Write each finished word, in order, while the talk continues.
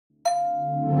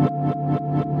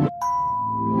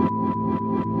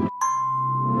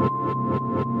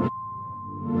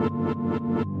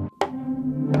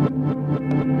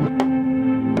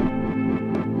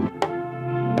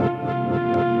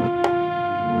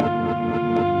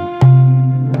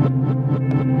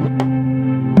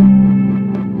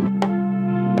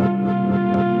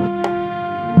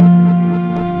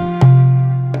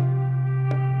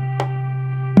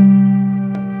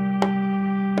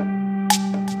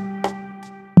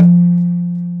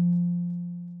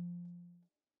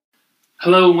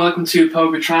Hello and welcome to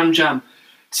Poker Tram Jam.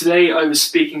 Today I was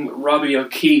speaking with Robbie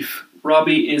O'Keefe.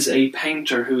 Robbie is a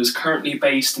painter who is currently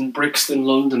based in Brixton,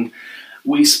 London.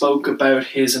 We spoke about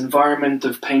his environment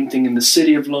of painting in the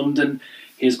city of London,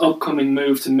 his upcoming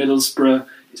move to Middlesbrough,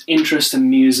 his interest in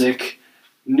music,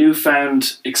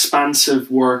 newfound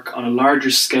expansive work on a larger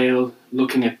scale,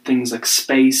 looking at things like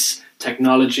space,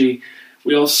 technology.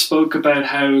 We also spoke about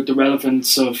how the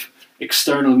relevance of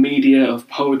external media, of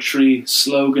poetry,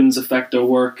 slogans affect our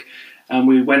work, and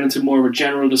we went into more of a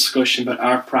general discussion about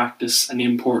art practice and the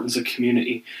importance of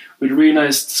community. We had a really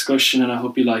nice discussion and I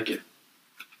hope you like it.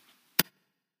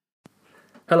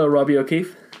 Hello, Robbie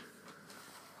O'Keefe.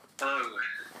 Hello.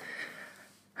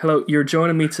 Hello, you're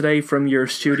joining me today from your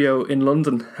studio in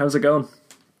London. How's it going?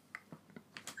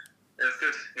 Yeah, it's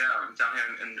good. Yeah, I'm down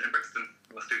here in Brixton,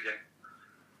 in my studio.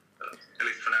 At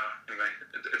least for now, anyway,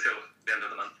 until the end of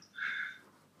the month.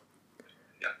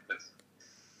 Yeah, thanks.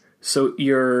 So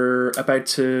you're about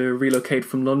to relocate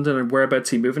from London, and whereabouts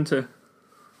are you moving to?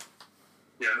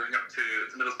 Yeah, moving up to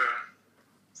Middlesbrough.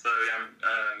 So yeah,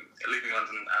 I'm leaving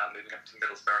London and moving up to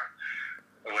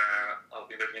Middlesbrough, where I'll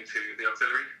be moving into the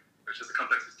Auxiliary, which is a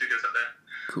complex of studios up there.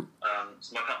 Cool.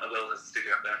 So my partner Will has a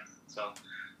studio up there as well.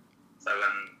 So at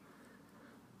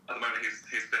the moment he's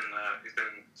been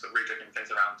sort of rejigging things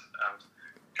around and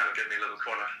kind of giving me a little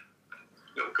corner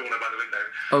by the window.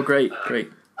 Oh, great,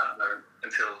 great.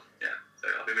 So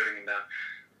I'll be moving in there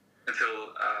until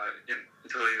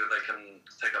either they can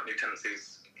take up new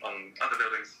tenancies on other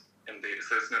buildings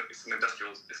so it's an industrial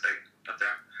estate up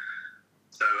there.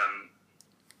 So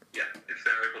if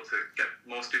they're able to get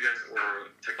more studios or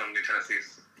take on new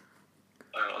tenancies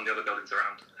on the other buildings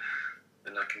around,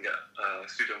 then I can get a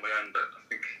studio on my own. But I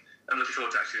think I'm looking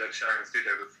forward to actually sharing a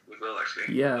studio with Will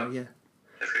actually. Yeah.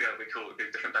 It'll be cool. It'll be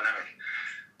a different dynamic.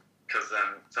 Because so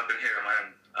I've been here on my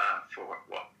own for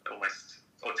almost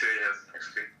 2 years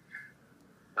actually.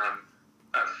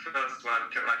 At first, when I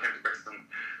came to Brixton,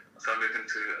 so I moved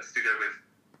into a studio with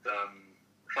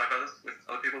 5 others, with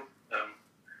other people.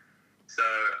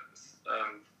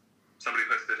 Somebody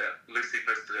posted it. Lucy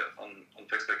posted it on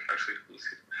Facebook actually.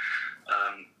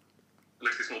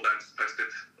 Lucy Smallbones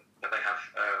posted that they have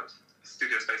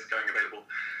studio space going available.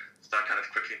 So I kind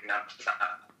of quickly nabbed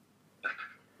that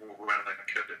when I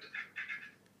could.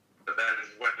 But then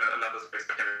when another space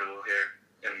became available here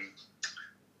in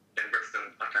Brixton,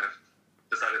 I kind of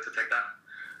decided to take that.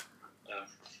 I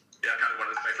kind of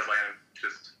wanted a space of my own,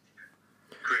 just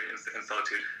create in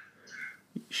solitude.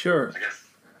 Sure. I guess.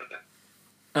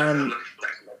 And looking for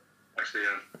actually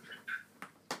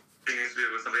being in a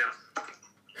studio with somebody else.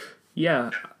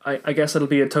 yeah, I guess that'll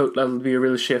be a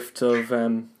real shift of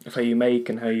how you make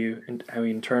and how you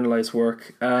internalize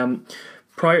work.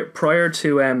 Prior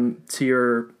to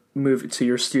your move to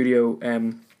your studio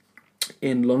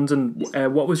in London,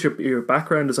 what was your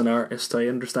background as an artist? I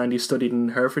understand you studied in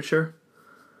Hertfordshire.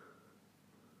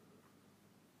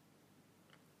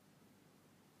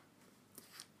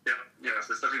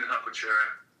 So I studied in Hertfordshire.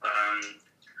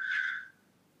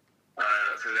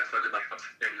 So that's why I did my art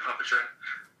in Hertfordshire.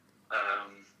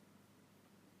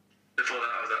 Before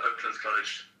that, I was at Oaklands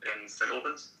College in St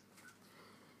Albans.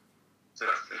 So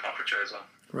that's in Hertfordshire as well.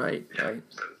 Right. So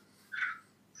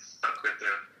stuck with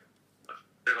a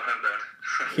bit of a home bird.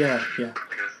 Yeah. I guess.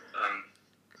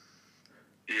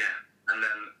 And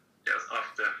then it was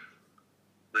after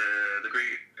the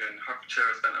degree in Hertfordshire.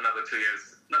 I spent another 2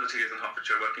 years in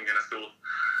Hertfordshire working in a school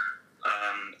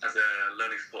as a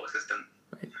learning support assistant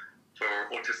for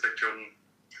autistic children,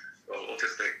 or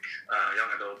autistic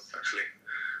young adults actually,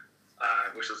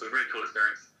 which was a really cool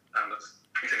experience. And I was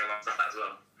painting alongside that as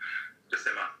well, just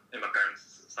in my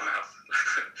parents' summer house.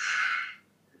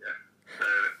 So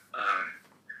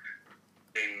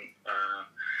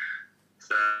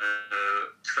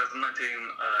 2019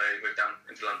 I moved down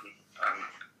into London and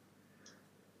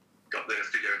got the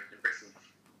studio in Brixton.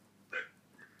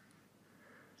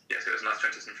 So it was a nice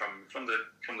transition from the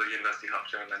University of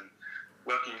Hertfordshire and then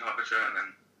working in Hertfordshire and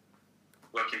then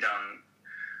working down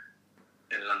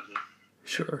in London.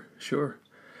 Sure.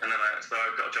 And then I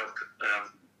got a job.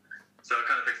 So I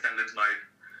kind of extended my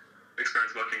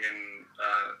experience working in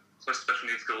special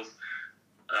needs schools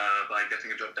by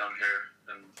getting a job down here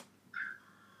as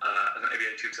an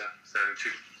ABA tutor. So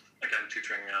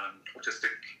tutoring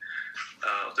autistic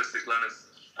learners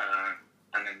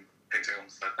and then painting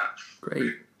alongside that.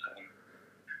 Great.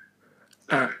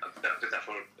 I did that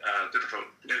for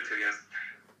nearly 2 years.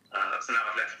 So now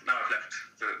I've left.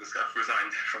 I've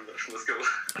resigned from the school.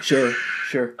 Sure.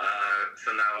 So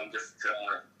now I'm just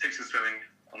teaching swimming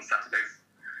on Saturdays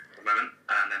at the moment,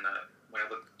 and then my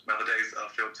other days are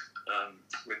filled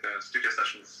with studio stuff.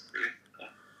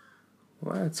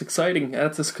 Wow, it's exciting.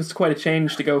 It's quite a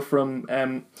change to go from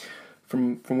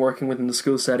working within the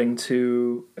school setting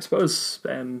to, I suppose,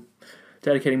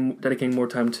 dedicating more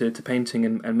time to painting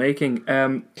and making.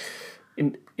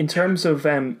 In terms of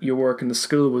your work in the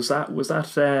school, was that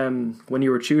when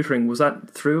you were tutoring, was that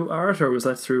through art or was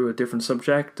that through a different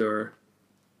subject or?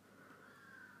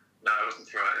 No, it wasn't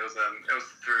through art. It was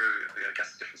through, I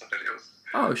guess, a different subject. It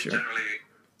was Sure. generally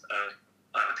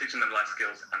teaching them life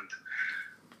skills and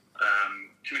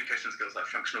communication skills, like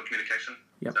functional communication.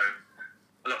 Yep. So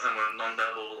a lot of them were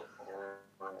non-verbal, or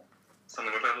some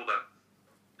of them were verbal, but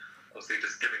obviously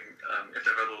just giving, if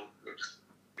they're verbal, we're just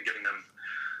giving them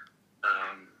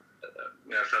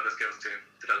further skills to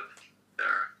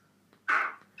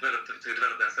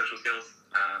develop their social skills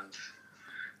and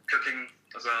cooking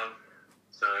as well.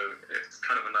 So it's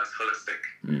kind of a nice holistic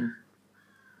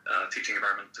teaching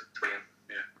environment to be in.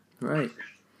 Yeah. Right.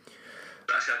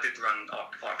 But actually, I did run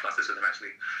art classes with them.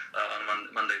 Actually, on a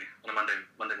Monday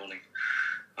morning,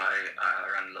 I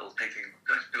ran a little painting and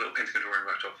drawing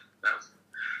workshop. That's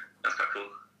quite cool.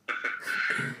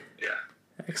 Yeah.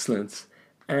 Excellent.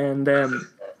 And I kind of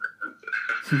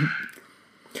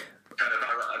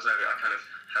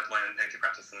had my own painting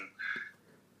practice, and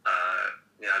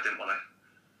I didn't want to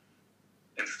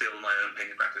instill my own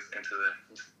painting practice into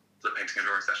the painting and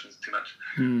drawing sessions too much.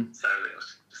 So it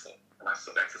was just a nice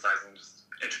sort of exercise and just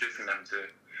introducing them to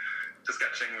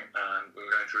sketching. We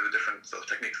were going through the different sort of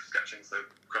techniques of sketching, so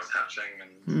cross hatching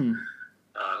and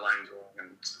line drawing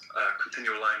and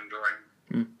continual line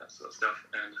drawing, that sort of stuff,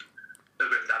 and a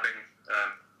little bit of dabbing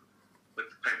with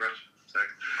the paintbrush. So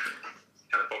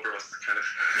kind of Bob Ross kind of.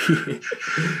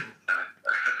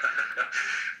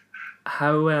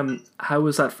 How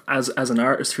was that as an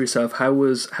artist for yourself? How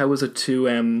was it to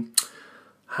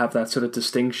have that sort of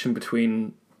distinction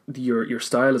between your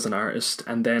style as an artist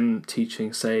and then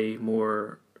teaching, say,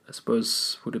 more, I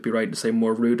suppose, would it be right to say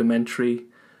more rudimentary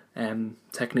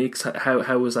techniques?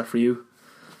 How was that for you?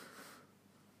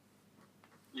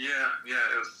 Yeah,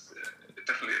 it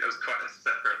was quite a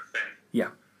separate thing.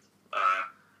 Yeah.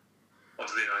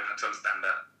 Obviously, I had to understand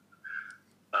that.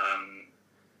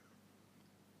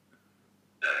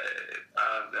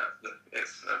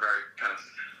 It's a very kind of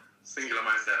singular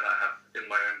mindset that I have in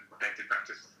my own painting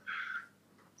practice.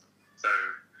 So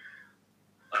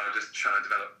I'm just trying to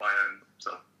develop my own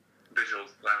sort of visual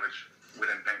language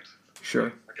within paint.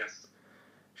 Sure. I guess.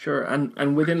 Sure,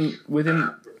 and within.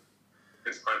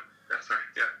 It's quite. Sorry.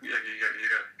 Yeah. You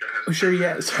go ahead. Oh, sure.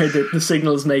 Yeah. Sorry. The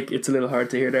signals make it's a little hard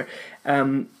to hear there.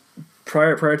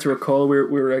 Prior to recall, we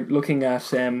were looking at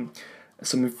some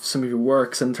of your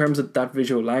works in terms of that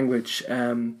visual language.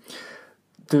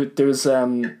 There's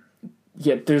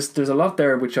a lot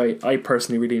there which I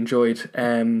personally really enjoyed.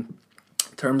 In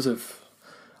terms of,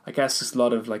 I guess, just a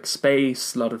lot of like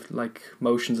space, a lot of like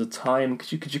motions of time.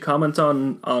 Could you comment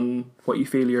on what you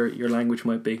feel your language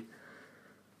might be?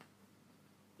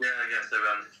 Yeah. So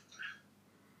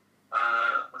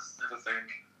let's have a think.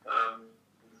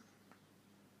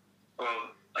 Well,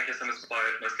 I guess I'm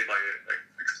inspired mostly by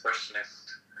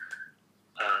expressionist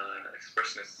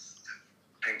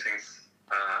paintings,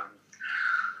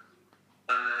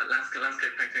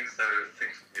 landscape paintings. So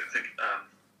think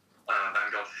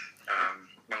Van Gogh,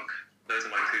 Munch. Those are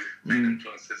my two main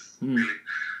influences, really,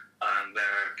 and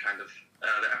their kind of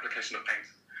the application of paint,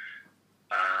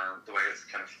 the way it's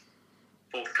kind of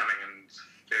forthcoming and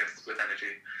fierce with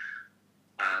energy,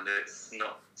 and it's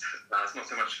not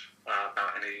so much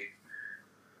about any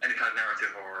kind of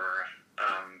narrative or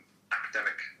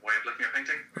academic way of looking at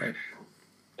painting. Right.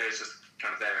 It's just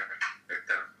kind of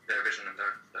their vision and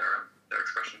their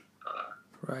expression.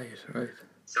 Right.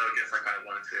 So I guess I kind of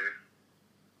wanted to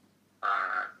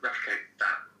replicate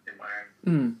that in my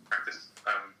own practice. To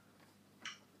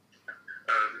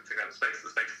kind of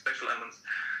the spatial elements.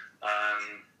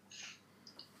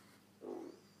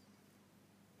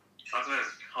 I don't know,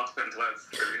 it's hard to put into words,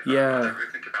 really. Yeah. I don't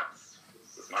really think about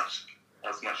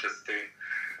as much as the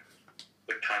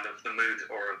kind of the mood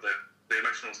or the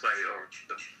emotional sway or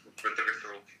the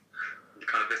visceral, the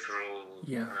kind of visceral,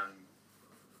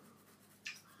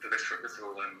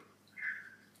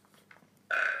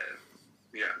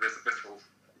 visceral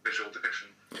visual depiction.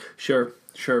 Sure.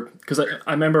 Because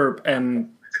I remember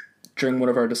during one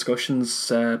of our discussions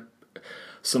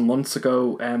some months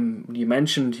ago, you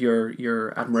mentioned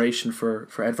your admiration for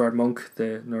Edvard Munch,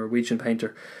 the Norwegian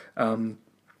painter.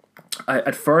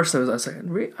 At first I was like,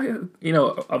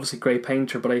 obviously great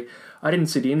painter, but I didn't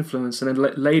see the influence, and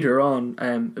then later on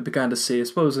I began to see, I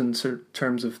suppose, in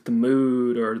terms of the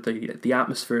mood or the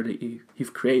atmosphere that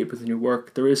you've created within your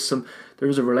work, there is a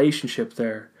relationship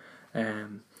there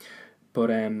but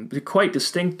they're quite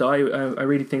distinct. Though I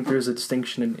really think there's a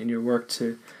distinction in your work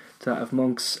to that of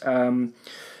Monk's.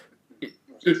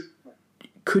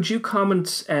 Could you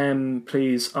comment,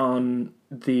 please, on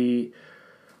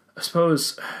I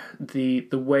suppose the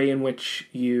way in which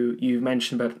you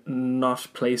mentioned about not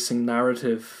placing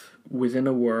narrative within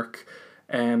a work?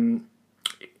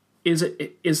 Is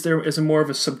it more of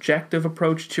a subjective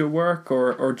approach to your work,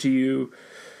 or do you?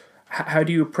 How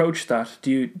do you approach that?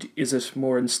 Is it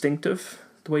more instinctive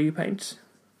the way you paint?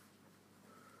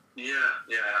 Yeah,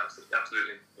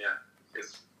 absolutely. Yeah,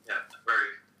 it's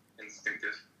very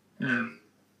instinctive.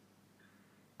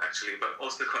 Actually, but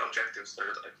also quite objective. So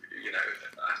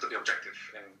I have to be objective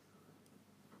in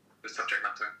the subject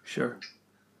matter. Sure.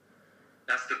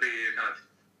 It has to be kind of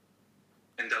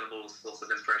indelible source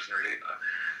of inspiration. Really,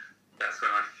 that's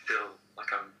when I feel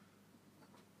like I'm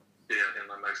in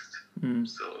my most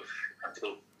sort of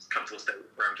comfortable state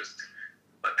where I'm just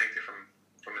like painting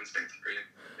from instinct. Really.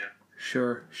 Yeah.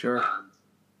 Sure.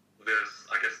 There's,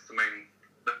 I guess, the main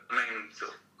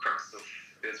sort of crux of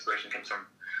the inspiration comes from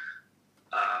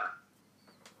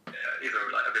either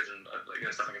like a vision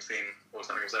of something I've seen or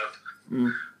something observed,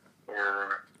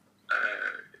 or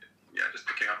just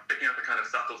picking up a kind of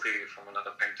subtlety from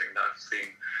another painting that I've seen.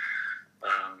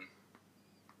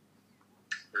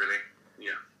 Really,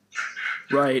 yeah.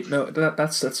 Right. No,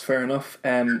 that's fair enough.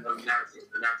 Narrative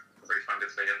very fun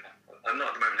this way. I'm not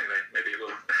at the moment anyway. Maybe it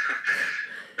will.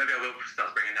 Maybe I will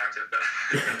start bringing narrative, but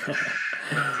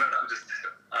I'm just.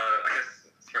 I guess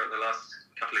for the last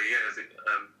couple of years,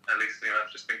 at least,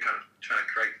 I've just been kind of trying to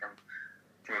create from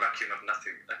a vacuum of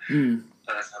nothing.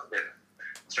 That sounds a bit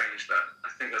strange, but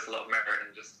I think there's a lot of merit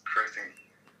in just creating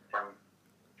from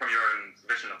your own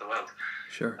vision of the world.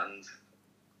 Sure. And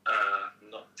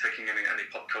not taking any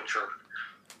pop culture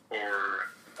or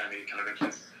any kind of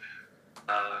influence.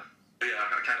 But yeah,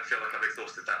 I kind of feel like I've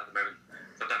exhausted that at the moment.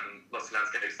 So I've done lots of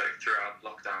landscapes throughout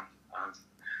lockdown, and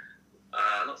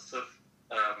lots of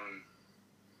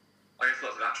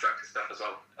lots of abstract stuff as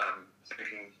well.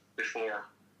 Thinking before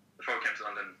I came to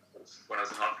London, when I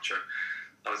was in Hertfordshire,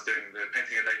 I was doing the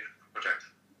Painting a Day project.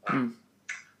 I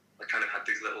kind of had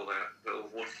these little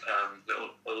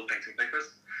painting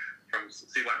papers from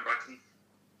Sea White and Brighton.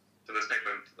 So there's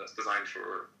paper that's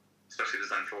especially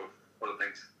designed for oil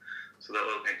paint, so the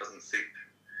oil paint doesn't seep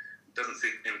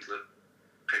into the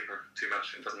paper too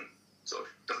much. It doesn't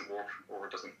warp, or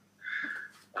it doesn't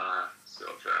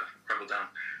crumble down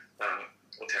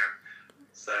or tear.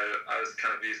 So I was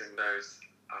kind of using those,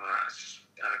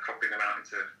 copying them out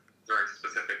into very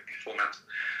specific format,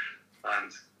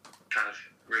 and kind of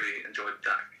really enjoyed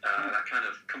that. That kind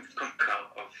of comfort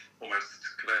out of almost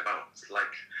conveyor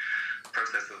belt-like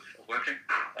process of working.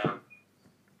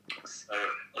 So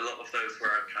a lot of those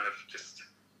were kind of just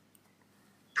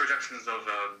projections of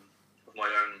my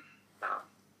own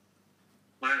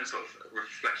sort of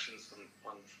reflections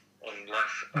on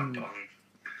life, on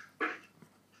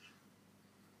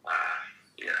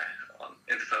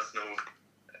interpersonal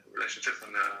relationships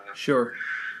and sure.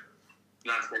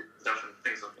 landscape stuff and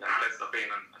things like places I've been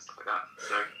and stuff like that.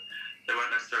 So they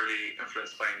weren't necessarily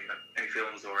influenced by any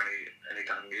films or any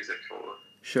kind of music or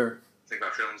sure. think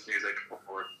about films, music,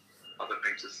 or other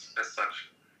painters as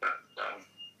such. But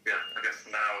I guess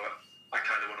now I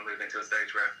kind of want to move into a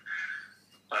stage where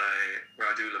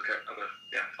I do look at other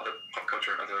pop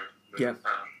culture, other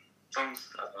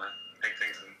songs,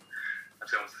 paintings, and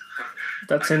films.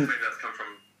 Maybe that's come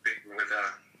from being with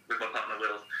my partner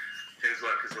Will. His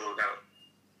work is all about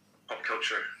pop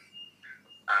culture.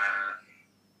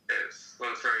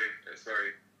 It's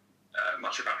very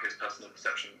much about his personal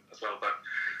perception as well, but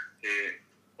he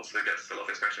also gets a lot of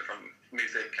inspiration from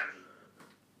music and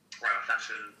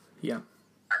fashion, and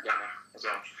glamour as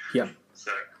well. Yeah.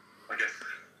 So I guess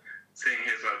seeing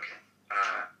his work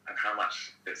and how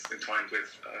much it's entwined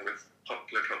with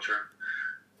popular culture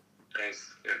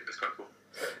is quite cool.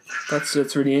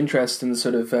 That's really interesting.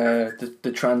 Sort of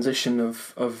the transition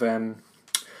of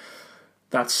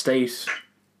that state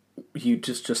you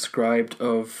just described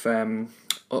of.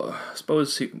 I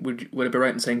suppose would it be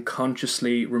right in saying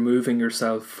consciously removing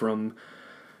yourself from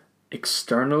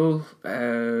external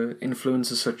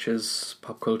influences such as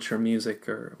pop culture, music,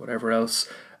 or whatever else,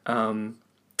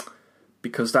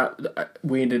 because that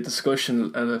we had a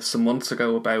discussion some months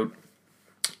ago about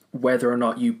whether or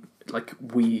not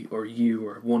we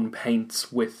or one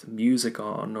paints with music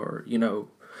on, or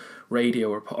radio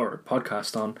or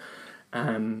podcast on,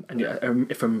 and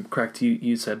if I'm correct,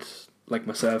 you said, like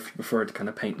myself, you prefer to kind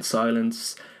of paint in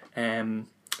silence.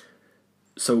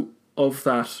 So of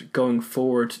that going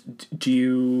forward,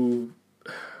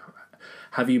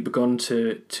 have you begun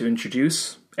to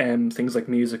introduce things like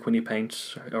music when you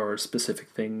paint, or specific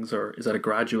things, or is that a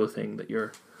gradual thing that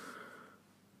you're?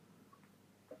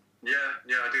 Yeah,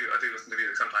 I do listen to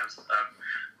music sometimes.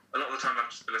 A lot of the time I've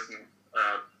just been listening,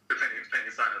 painting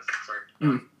in silence. Sorry,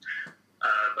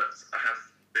 but I have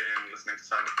been listening to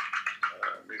some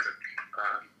music.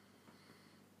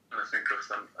 I think of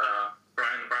some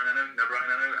Brian Eno,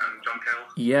 and John Cale.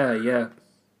 Yeah. And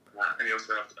he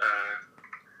also have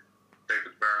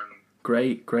David Byrne.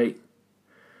 Great.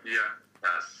 Yeah,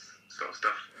 that sort of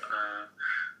stuff.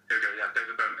 Here we go. Yeah,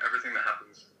 David Byrne. Everything That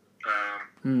Happens.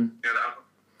 Yeah, that album.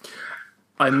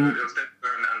 It was David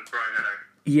Byrne and Brian Eno.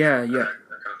 Yeah.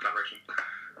 That kind of collaboration.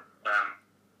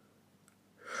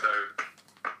 So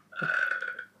I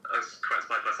was quite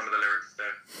inspired by some of the lyrics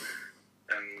there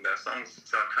and their songs.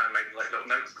 So I've kind of made like little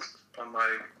notes on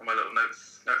my little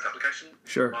notes application.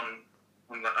 Sure. On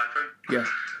the iPhone. Yeah.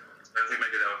 So I think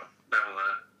maybe they'll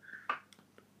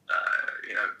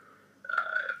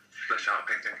flesh out a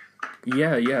painting.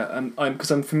 Yeah.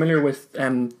 Because I'm familiar with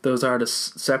those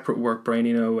artists' separate work, Brian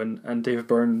Eno and David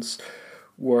Byrne's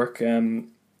work.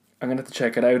 I'm gonna have to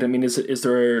check it out. I mean, is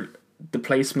there the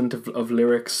placement of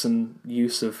lyrics and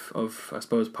use of I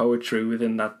suppose poetry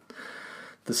within that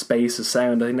the space of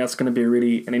sound? I think that's going to be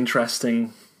really an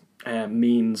interesting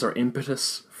means or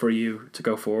impetus for you to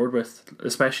go forward with,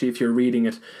 especially if you're reading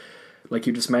it. Like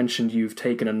you just mentioned, you've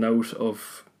taken a note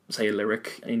of, say, a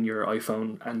lyric in your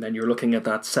iPhone, and then you're looking at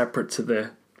that separate to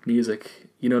the music.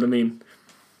 You know what I mean?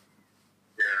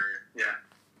 Yeah,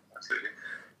 absolutely.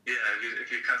 Yeah, if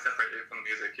you kind of separate it from the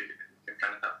music, you can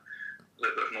kind of have a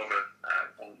little bit more of a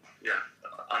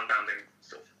unbounding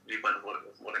sort of viewpoint of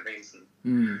what it means, and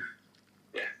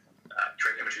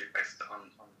create imagery based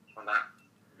on that.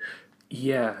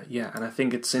 Yeah, and I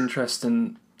think it's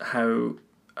interesting how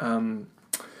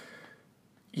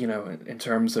in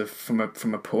terms of from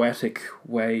a poetic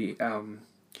way,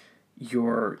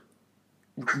 you're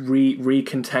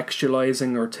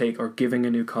recontextualizing or giving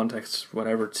a new context,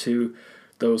 whatever, to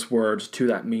those words, to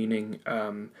that meaning.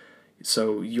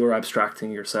 So you're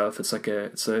abstracting yourself. It's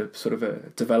a sort of a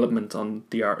development on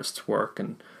the artist's work,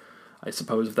 and I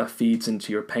suppose if that feeds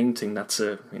into your painting, that's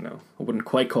I wouldn't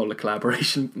quite call it a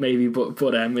collaboration, maybe, but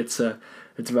it's a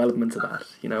development of that,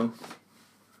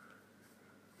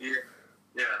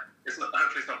 Yeah. It's not.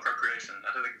 Hopefully, it's not procreation.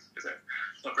 I don't think it's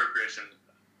not procreation.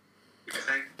 Would you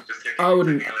say? Just I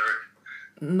wouldn't. Taking a lyric.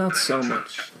 Not so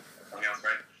much. Something else,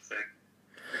 right? So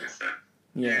it's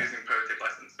yeah. using poetic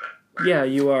license, right? Yeah,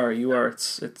 you are.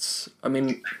 It's. I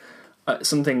mean,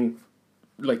 something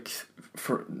like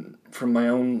from my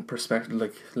own perspective,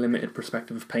 like limited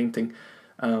perspective of painting,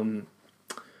 the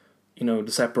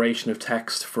separation of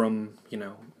text from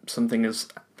something as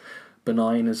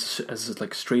benign as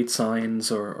like street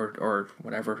signs or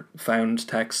whatever found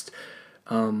text,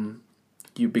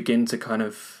 you begin to kind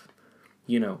of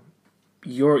you're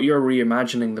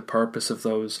reimagining the purpose of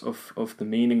those of the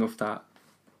meaning of that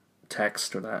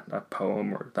text or that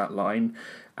poem or that line,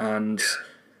 and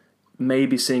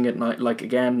maybe seeing it like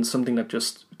again, something that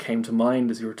just came to mind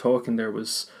as you were talking there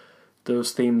was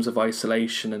those themes of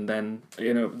isolation, and then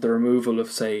the removal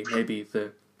of, say, maybe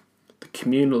the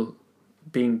communal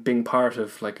being part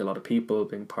of, like, a lot of people,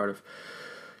 being part of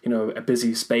a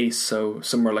busy space. So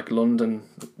somewhere like London,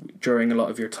 during a lot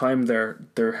of your time there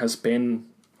has been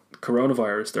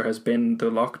coronavirus, there has been the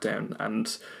lockdown,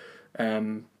 and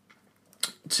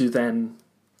to then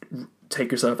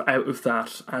take yourself out of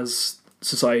that as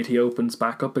society opens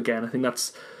back up again. I think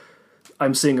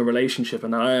I'm seeing a relationship,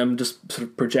 and I am just sort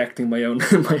of projecting my own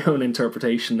my own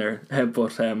interpretation there.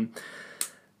 But I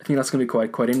think that's going to be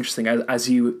quite interesting, as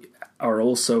you are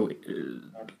also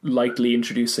likely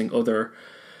introducing other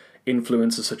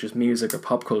influences such as music or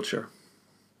pop culture.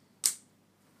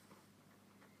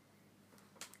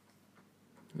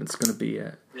 It's going to be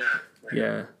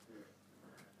yeah.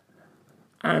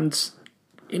 And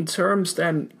in terms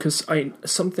then, because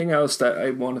something else that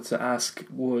I wanted to ask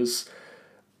was,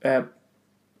 a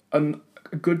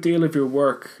good deal of your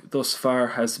work thus far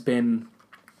has been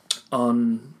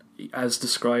on, as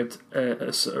described,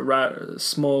 a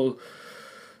small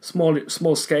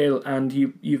scale, and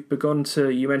you've begun to,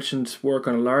 you mentioned, work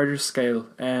on a larger scale.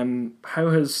 How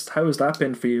has that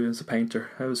been for you as a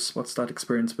painter? What's that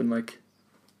experience been like?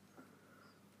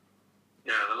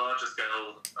 Yeah, the larger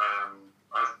scale.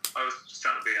 I was just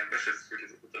trying to be ambitious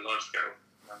with the large scale.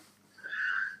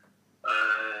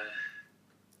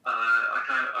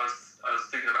 I was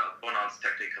thinking about Bonnard's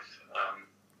technique of.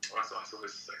 I saw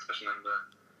his exhibition in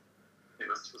it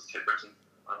was Tate Britain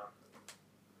a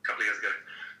couple of years ago,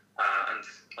 and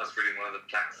I was reading one of the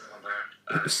plaques on there,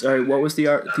 Sorry, what was the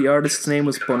artist's name?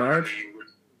 Was Bonnard?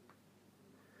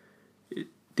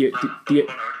 The Bonnard.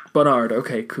 Bonnard.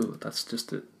 Okay, cool. That's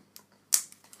just it.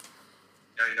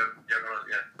 Bonnard,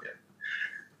 yeah.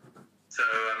 So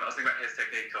I was thinking about his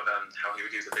technique of how he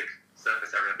would use a big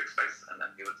surface area, a big space, and then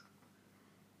he would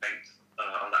paint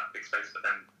on that big space. But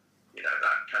then,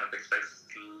 that kind of big space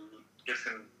gives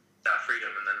him that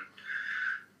freedom, and then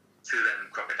to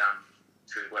crop it down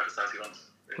to whatever size he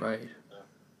wants. Really. Right.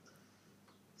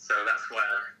 So that's why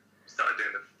I started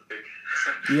doing the big,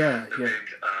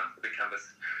 big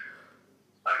canvas.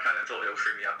 I kind of thought it would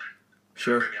free me up.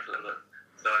 Sure. Free me up a little bit.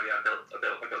 So yeah, I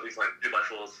got these like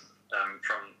 2x4s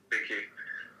from B&Q.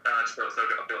 I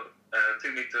built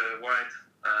 2 meter wide,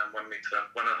 1 meter,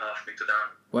 1.5 meter down.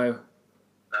 Wow.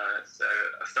 So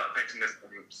I started painting this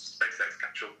SpaceX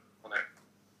capsule on it.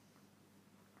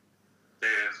 The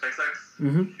SpaceX,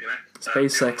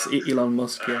 SpaceX, Elon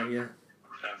Musk, yeah.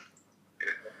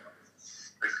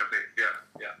 Space company, yeah.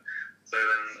 So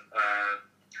then,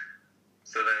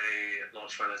 so they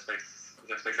launched one of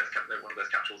their SpaceX one of those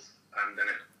capsules, and then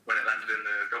when it landed in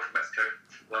the Gulf of Mexico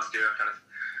last year, I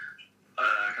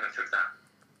kind of took that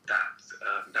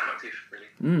motif really.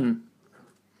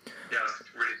 Yeah, I was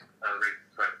really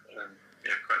quite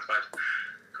inspired,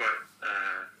 quite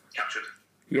captured,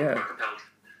 quite compelled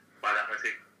by that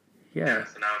motif. Yeah.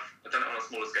 So now I've done it on a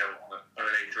smaller scale on an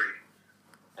A3,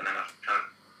 and then I've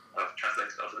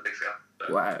translated it onto the big scale.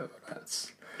 So, wow,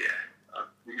 that's. Yeah,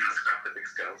 you can scrap the big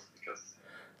scales because.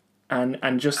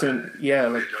 And just like.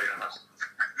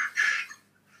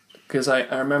 Because I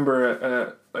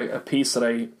remember a piece that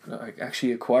I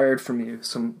actually acquired from you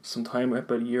some time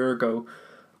about a year ago.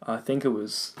 I think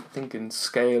in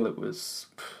scale it was,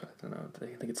 I don't know,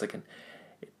 I think it's like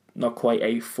not quite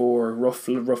A4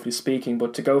 roughly speaking,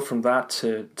 but to go from that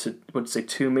to what say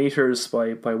 2 meters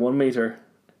by 1 meter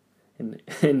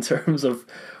in terms of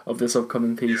this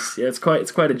upcoming piece. Yeah, it's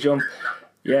quite a jump.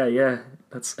 Yeah.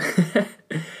 That's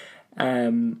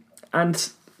and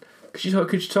could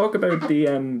you talk about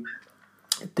the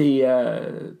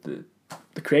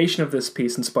creation of this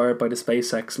piece inspired by the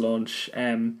SpaceX launch?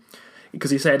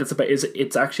 Because you said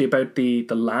it's actually about the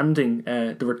landing,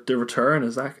 the return.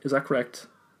 Is that correct?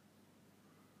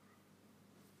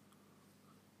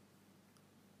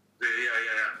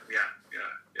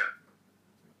 Yeah.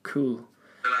 Cool.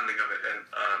 The landing of it in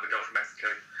the Gulf of Mexico.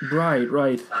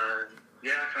 Right. I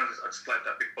just like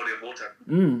that big body of water.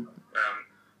 I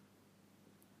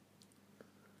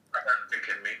don't think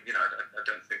it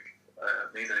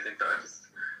means anything, but I just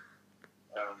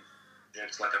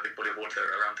just like that big body of water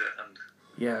around it, and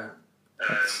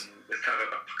it's kind of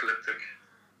an apocalyptic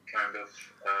kind of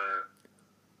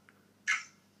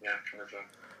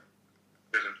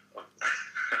vision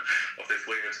of this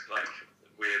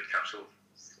weird capsule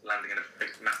landing in a big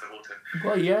massive water.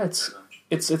 Well, yeah,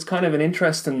 it's kind of an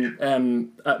interesting. I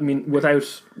mean,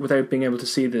 without being able to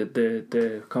see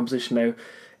the composition now,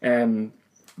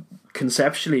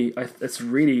 conceptually, it's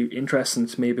really interesting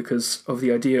to me because of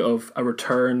the idea of a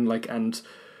return, and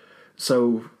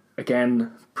so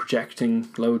again, projecting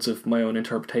loads of my own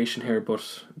interpretation here,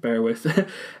 but bear with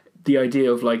the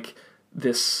idea of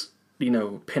this,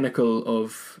 pinnacle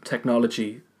of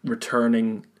technology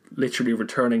literally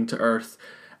returning to Earth,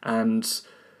 and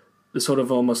the sort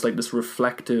of almost like this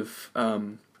reflective,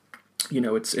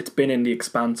 it's been in the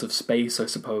expanse of space, I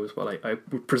suppose. Well, I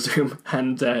would presume,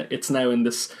 and it's now in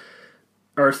this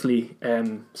earthly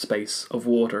space of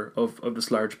water of this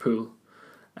large pool,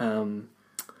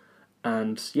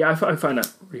 and yeah, I find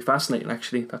that really fascinating.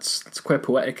 Actually, that's quite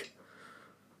poetic.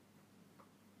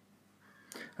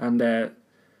 And I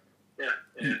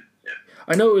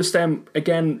noticed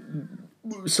again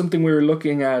something we were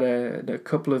looking at a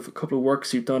couple of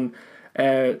works you've done.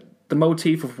 The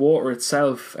motif of water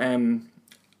itself. I've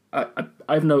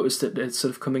noticed that it's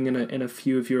sort of coming in a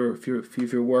few of your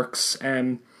works.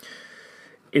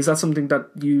 Is that something that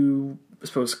you, I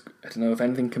suppose, I don't know if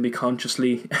anything can be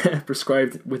consciously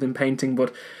prescribed within painting,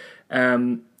 but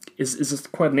is this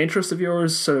quite an interest of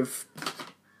yours, sort of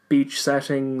beach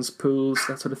settings, pools,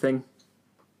 that sort of thing?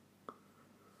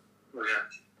 Well, yeah.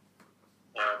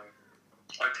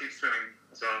 I teach swimming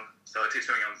as well, so I teach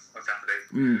swimming on Saturdays.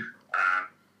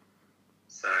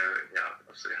 So yeah,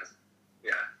 obviously has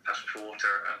passion for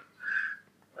water, and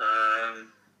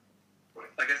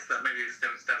I guess that maybe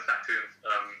stems back to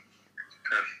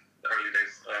kind of the early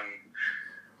days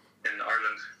in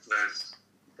Ireland. There's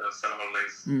the summer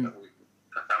holidays that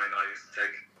my family and I used to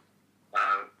take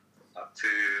up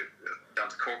down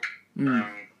to Cork.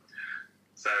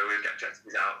 So we'd get jet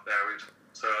skis out there.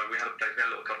 So we had a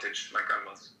little cottage cottage, my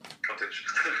grandma's cottage.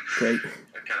 Great.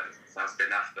 It kind of sounds a bit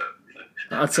naff, but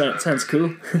That sounds cool.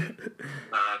 we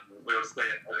will stay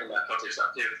in that cottage,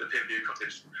 the Pier View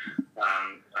cottage,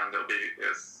 and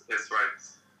it's right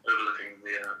overlooking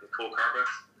the Cork Harbour.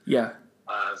 Yeah.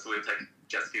 So we'll take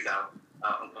jet skis out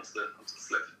onto the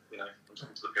slip,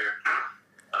 onto the pier.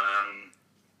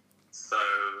 So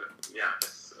yeah,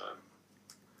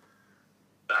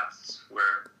 that's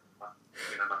where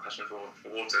my passion for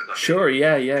water. Like Sure.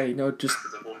 Yeah. Just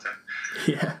of water.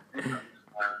 yeah.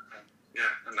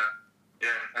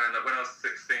 And when I was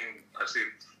 16, actually,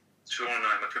 Sean and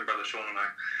I, my twin brother Sean and I,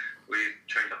 we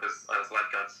trained up as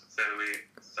lifeguards. So we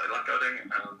started lifeguarding,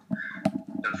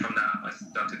 and from that I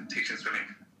started teaching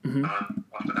swimming. Mm-hmm.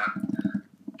 After that,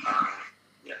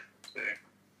 so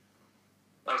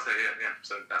I would say yeah.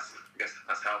 So I guess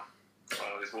that's how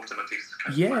these water motifs.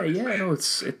 No,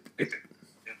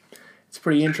 it's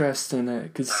pretty interesting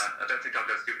because I don't think I'll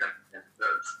go scuba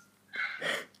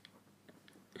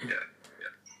diving.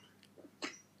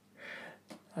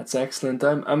 that's excellent.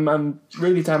 I'm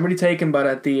really taken by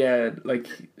that. The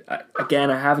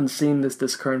again, I haven't seen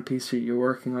this current piece you're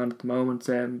working on at the moment.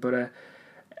 But I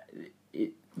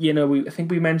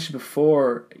think we mentioned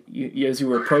before you as you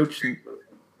were approaching.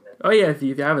 Oh yeah, if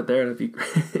you have it there, that'd be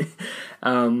great.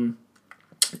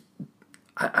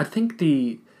 I think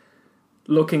the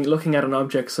looking at an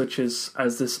object such as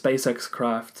the SpaceX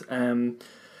craft,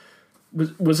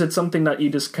 was it something that you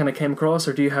just kind of came across,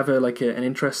 or do you have an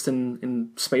interest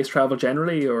in space travel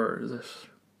generally, or is it?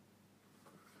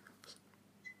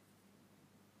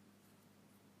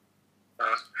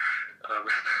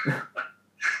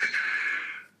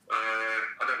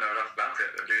 I don't know enough about it.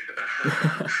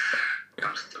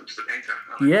 I'm just a painter.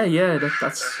 Yeah,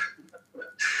 that's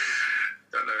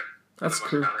don't know. That's much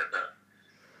cool. About it, but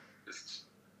just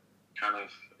kind of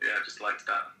just liked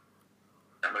that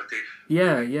motif.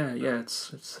 Yeah.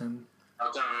 It's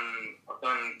I've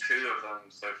done two of them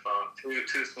so far.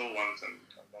 Two small ones and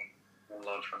one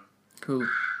large one. cool.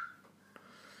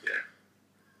 Yeah.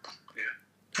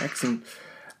 Excellent.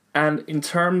 And in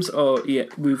terms of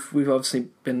we've obviously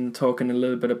been talking a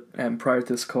little bit prior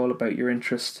to this call about your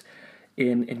interest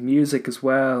in music as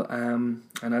well. And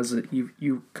as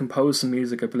you compose some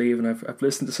music, I believe, and I've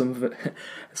listened to some of it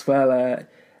as well.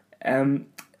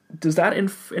 Does that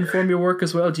inform your work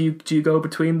as well? Do you go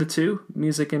between the two,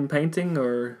 music and painting,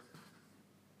 or?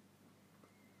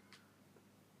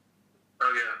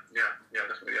 Oh yeah,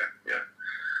 definitely, yeah.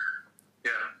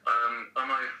 On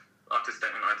my artist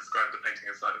statement, I describe the painting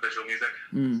as like visual music.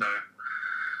 So,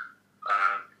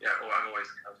 I'm always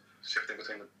kind of shifting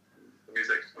between the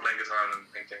music, playing guitar, and then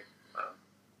painting. To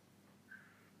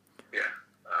be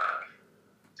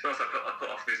honest, I put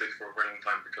off music for a very long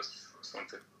time because I just want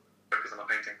to focus on my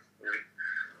painting. Really,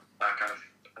 I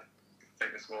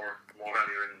think there's more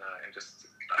value in just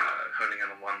honing in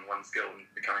on one skill and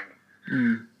becoming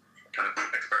kind of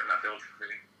expert in that field.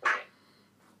 Really.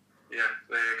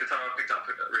 The guitar I picked up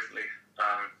recently.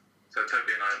 So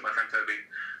Toby and I, my friend Toby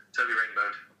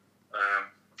Rainbird,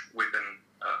 we've been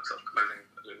sort of composing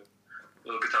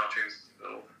little guitar tunes,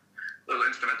 little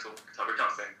instrumental guitar. We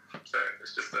can't sing, so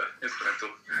it's just instrumental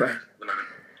Right. at the moment.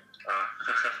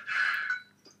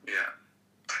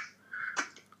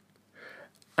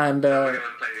 And we're going to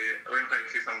play a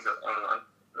few songs on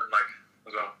mic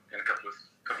as well in a couple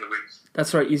of weeks.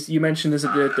 that's right. You mentioned, is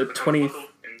it the 20th?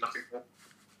 In Nottingham.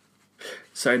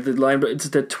 Sorry, the line, but it's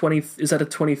the 20th. Is that the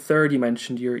 23rd? You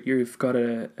mentioned you've got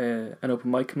an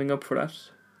open mic coming up for that.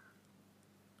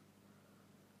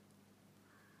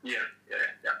 Yeah.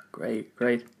 Great.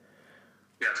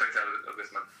 Yeah, 23rd of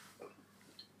this month.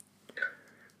 Yeah.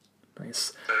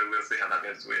 Nice. So we'll see how that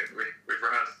goes. We've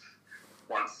rehearsed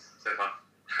once so far,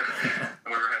 and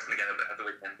we're rehearsing again at the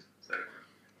weekend. So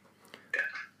yeah,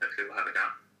 hopefully we'll have it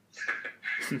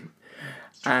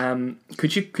down.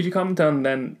 Could you comment on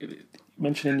then?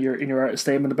 Mention in your art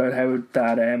statement about how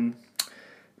that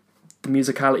the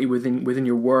musicality within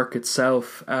your work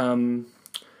itself.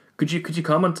 Could you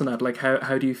comment on that? Like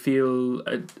how do you feel?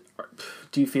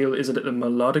 Do you feel, is it a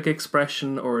melodic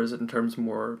expression, or is it in terms of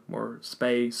more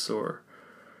space, or?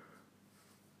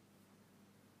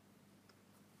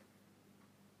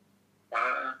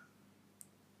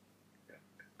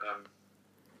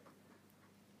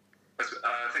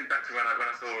 I think back to when I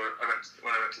went to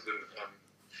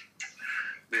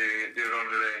the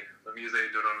Orangerie, the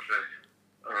Musée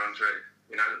d'Orangerie,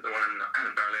 the one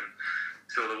in Berlin.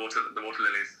 Saw the water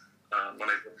lilies,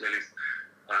 Monet's water lilies.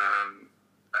 I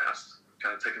was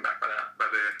kind of taken back by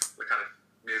the kind of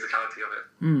musicality of it.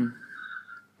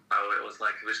 How it was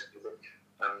like visual music,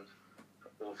 and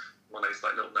all one of these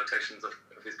like little notations of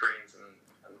his greens and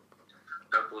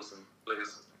purples and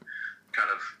blues, kind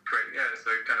of create. Yeah,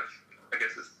 so kind of I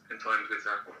guess it's entwined with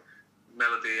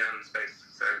melody and space.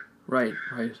 So Right.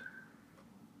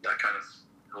 that kind of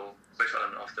whole spatial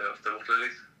element of the water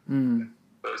lilies.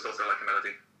 But it's also like a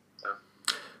melody.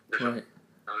 Visual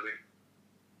melody.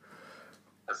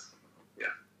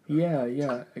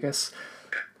 Yeah. I guess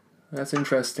that's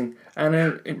interesting. And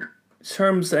in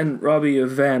terms then, Robbie,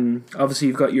 of obviously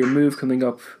you've got your move coming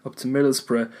up to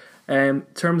Middlesbrough. In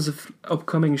terms of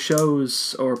upcoming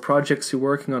shows or projects you're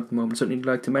working on at the moment, something you'd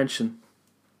like to mention?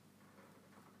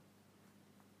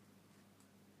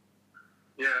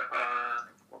 Yeah,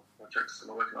 what projects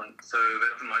am I working on? So the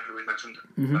open mic that we mentioned.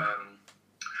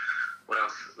 What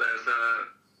else? There's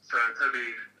so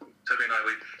Toby and I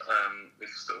we've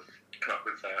sort of come up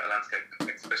with a landscape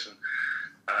exhibition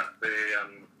at the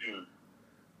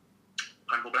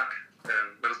Pineapple Black in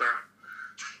Middlesbrough.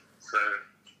 So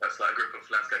that's like a group of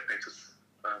landscape painters.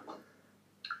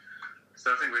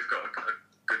 So I think we've got a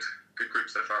good group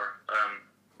so far.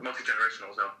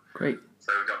 Multi-generational as well. Great.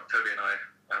 So we've got Toby and I,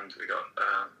 and we got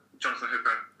Jonathan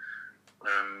Hooper.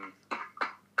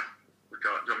 Do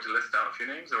you want me to list out a few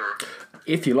names, or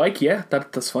if you like? Yeah,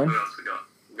 that's fine. Who else we got?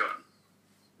 We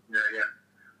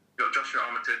got Joshua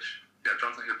Armitage. Yeah,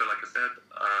 Jonathan Hooper, like I said.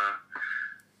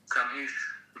 Sam Heath.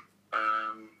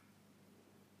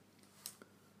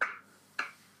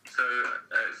 So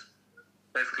it's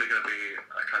basically going to be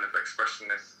a kind of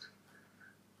expressionist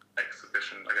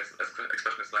exhibition, I guess,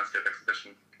 expressionist landscape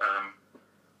exhibition.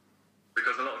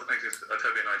 Because a lot of the paintings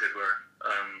Toby and I did were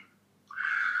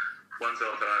ones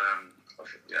of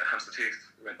Hampstead Heath.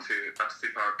 We went to Battersea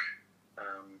Park,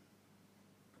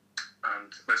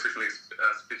 and most recently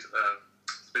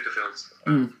Spitalfields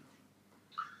as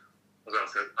well.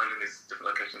 So I'm in these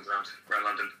different locations around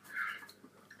London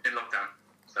in lockdown.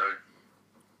 So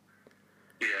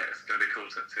yeah, it's going to be cool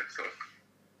to sort of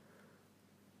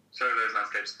show those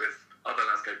landscapes with other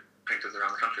landscape painters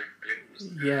around the country, really.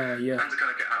 Yeah. And to kind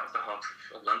of get out of the heart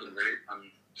of London, really, and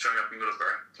showing up in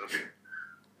Middlesbrough. So I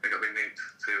think it'll be neat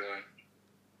to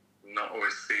not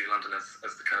always see London as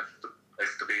the kind of the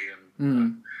place to be.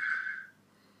 And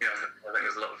I think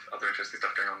there's a lot of other interesting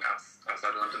stuff going on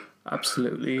outside of London.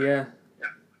 Absolutely, yeah.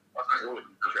 I think all over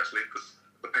the country, actually, because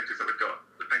the painters that we've got,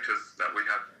 the painters that we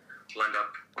have lined up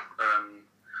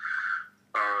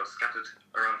are scattered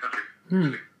around the country,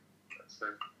 actually. So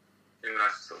it's really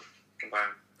nice to sort of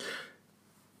combine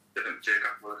different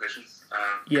geographical locations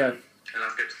and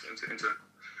landscapes into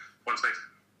one space.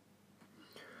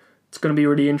 It's going to be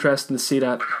really interesting to see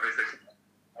that. I can't really say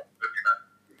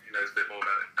he knows a bit more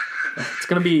about it. It's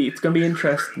going to be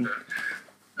interesting.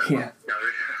 Yeah.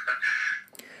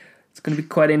 It's going to be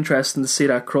quite interesting to see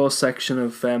that cross section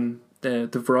of the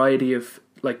variety of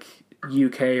like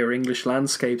UK or English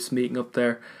landscapes meeting up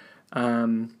there,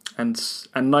 and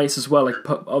nice as well. Like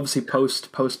obviously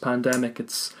post pandemic,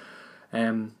 it's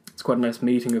quite a nice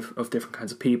meeting of different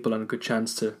kinds of people and a good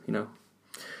chance to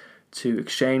to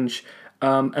exchange.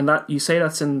 And that you say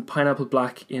that's in Pineapple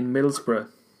Black in Middlesbrough.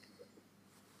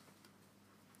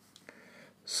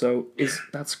 So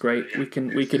that's great. We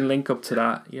can link up to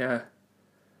that. Yeah,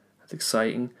 that's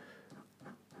exciting.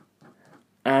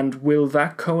 And will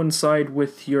that coincide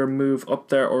with your move up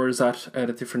there, or is that at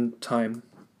a different time?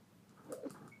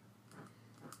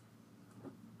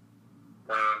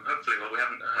 Hopefully, well, we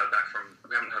haven't heard back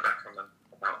from them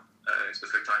about a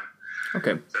specific time.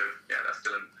 Okay. So yeah, that's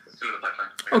still in the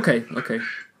pipeline. Okay.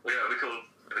 Well, yeah, we cool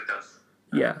if it does.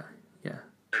 Yeah.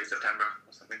 Maybe September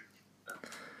or something.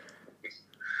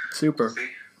 Super. See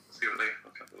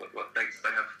what dates they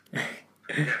have.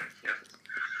 yeah,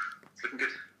 it's looking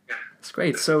good. Yeah, it's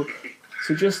great. So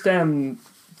just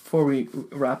before we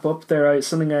wrap up,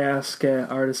 something I ask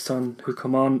artists who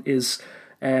come on is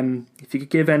if you could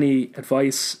give any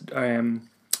advice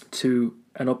to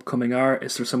an upcoming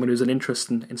artist or someone who's an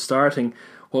interest in starting,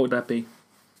 what would that be?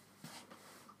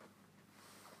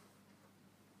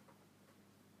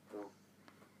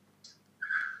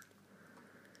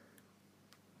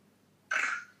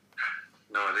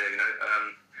 No idea,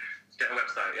 get a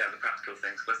website, the practical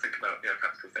things. Let's think about,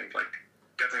 practical things like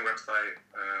getting a website,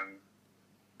 like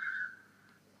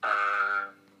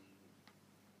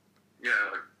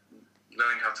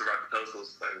learning how to write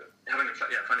proposals, so finding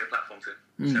a platform to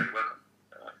share your work on.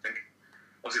 I think,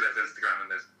 obviously there's Instagram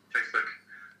and there's Facebook.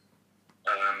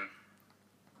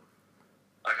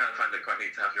 I kind of find it quite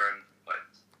neat to have your own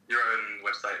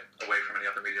website away from any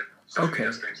other media.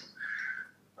 Media streams.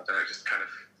 I don't know, just kind of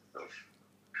sort of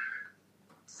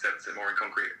sets it more in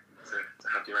concrete to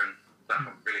have your own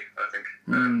platform, really, I think.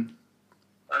 I don't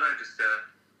know, just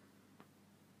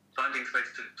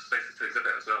spaces to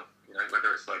exhibit as well. You know,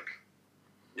 whether it's like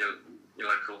your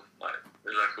local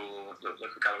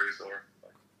galleries or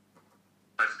like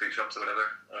high street shops or whatever.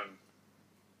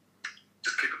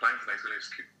 Just keep applying for things. Really,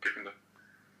 just keeping the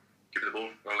ball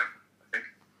rolling. I think.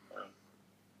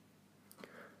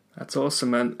 That's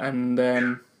awesome, and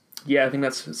I think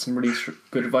that's some really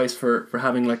good advice for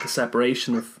having like a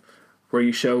separation of where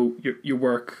you show your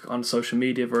work on social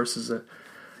media versus a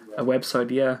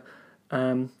website. Yeah.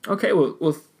 Okay.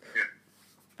 Well.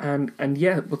 And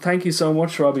thank you so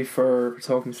much, Robbie, for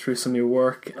talking through some of your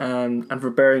work and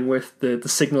for bearing with the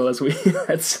signal as we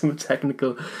had some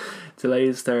technical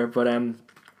delays there. But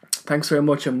thanks very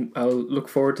much, and I'll look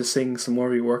forward to seeing some more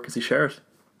of your work as you share it.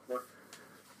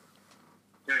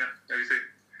 Yeah. You see,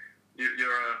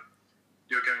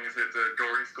 you're going into the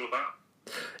drawing school of art.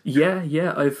 Yeah.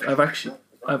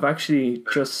 I've actually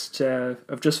just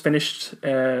finished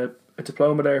a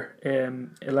diploma there, a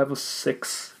level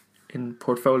 6 in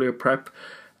portfolio prep,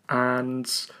 and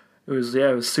it was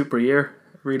a super year.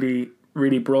 Really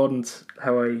broadened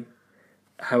how I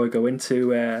go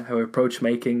into how I approach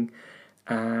making,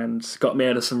 and got me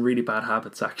out of some really bad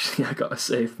habits. Actually, I gotta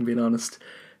say, if I'm being honest.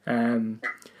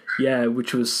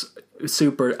 Which was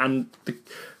super, and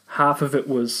half of the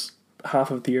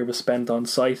year was spent on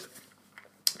site,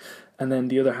 and then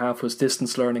the other half was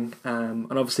distance learning.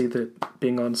 And obviously, the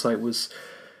being on site was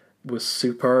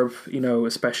superb, you know,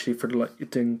 especially for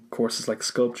doing courses like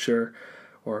sculpture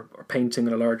or painting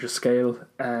on a larger scale.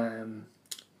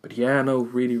 But yeah, no,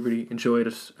 really enjoyed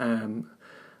it.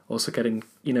 Also getting,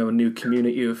 you know, a new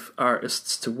community of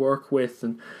artists to work with,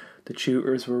 and the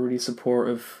tutors were really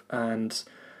supportive, and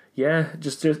yeah,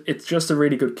 just it's just a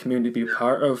really good community to be a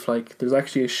part of. Like, there's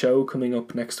actually a show coming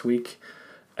up next week,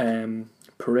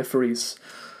 Peripheries,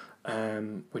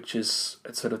 which is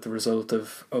sort of the result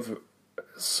of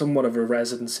somewhat of a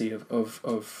residency of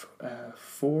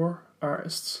 4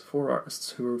 artists who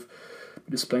have been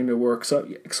displaying their work. So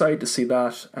excited to see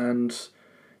that, and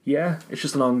yeah, it's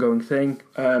just an ongoing thing.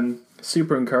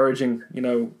 Super encouraging, you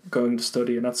know, going to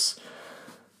study, and that's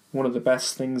one of the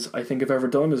best things I think I've ever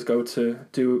done, is go to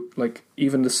do like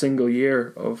even the single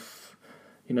year of,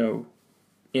 you know,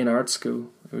 in art school.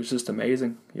 It was just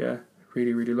amazing. Yeah,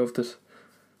 really loved it.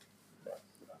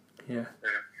 Yeah.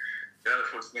 Yeah, the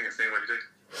first thing is seeing what you do.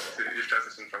 So you just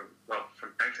transition from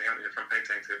painting, haven't you? From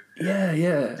painting to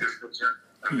to sculpture,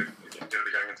 and you're going to be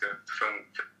going into film.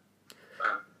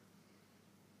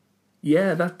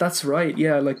 Yeah, that's right.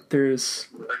 Yeah, like there's.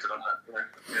 Reflected on that,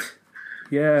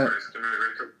 yeah. So it's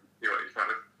really cool. You what you find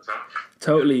it as well.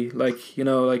 Totally, like, you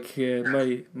know, like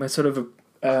my sort of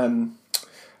as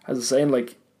I was saying,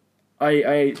 like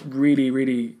I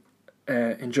really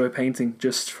enjoy painting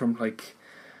just from like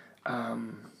I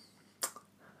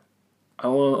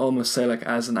will almost say like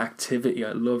as an activity.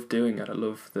 I love doing it. I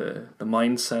love the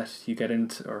mindset you get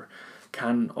into, or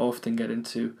can often get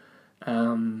into,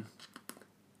 and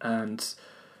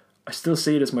I still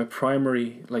see it as my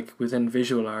primary, like within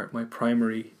visual art, my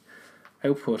primary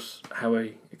output, how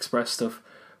I express stuff.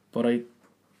 But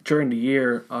during the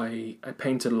year I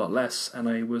painted a lot less, and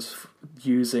I was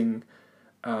using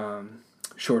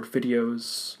short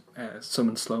videos, some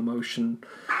in slow motion,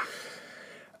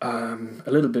 a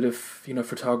little bit of, you know,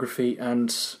 photography,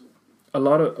 and a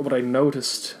lot of what I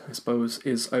noticed, I suppose,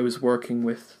 is I was working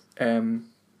with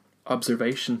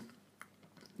observation,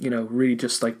 you know, really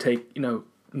just like take, you know,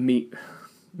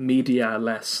 media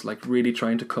less, like really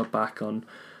trying to cut back on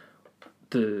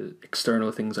the external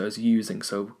things I was using,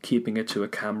 so keeping it to a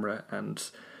camera and,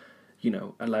 you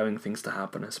know, allowing things to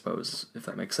happen, I suppose, if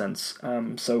that makes sense.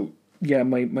 So yeah,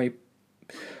 my I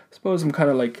suppose I'm kind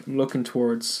of like looking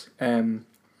towards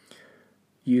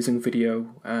using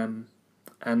video, and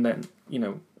then, you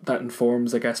know, that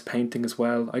informs, I guess, painting as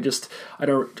well. I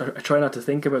try not to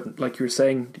think about, like you were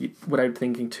saying, without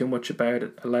thinking too much about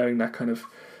it, allowing that kind of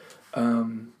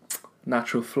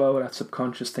natural flow, that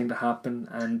subconscious thing to happen,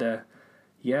 and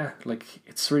yeah, like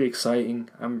it's really exciting.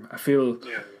 I feel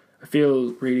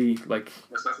really like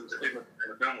there's nothing to even in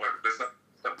the film work. There's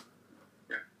stuff.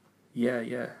 Yeah,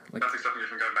 like nothing stopping you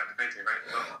from going back to painting, right?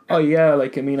 Oh yeah,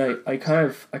 like I mean, I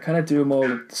kind of do them all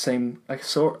at the same. I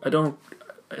don't.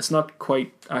 It's not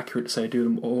quite accurate to say I do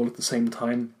them all at the same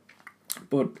time,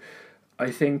 but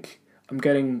I think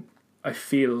I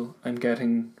feel I'm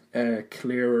getting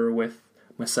clearer with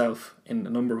myself in a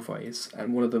number of ways,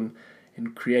 and one of them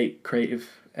in creative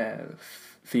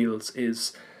fields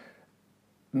is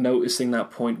noticing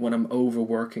that point when I'm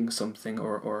overworking something,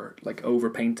 or like over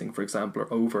painting, for example,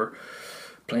 or over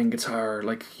playing guitar,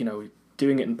 like, you know,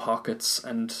 doing it in pockets,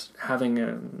 and having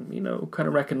you know, kind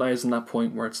of recognizing that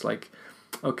point where it's like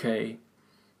okay,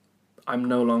 I'm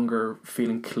no longer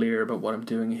feeling clear about what I'm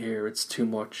doing here. It's too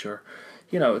much, or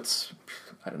it's,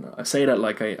 I don't know. I say that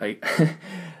like I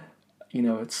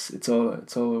it's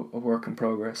all a work in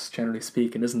progress, generally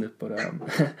speaking, isn't it? But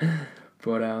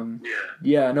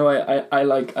yeah, no,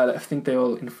 I think they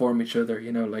all inform each other.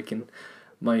 Like in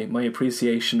my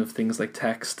appreciation of things like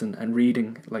text and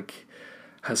reading, like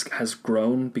has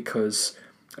grown because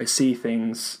I see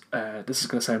things. This is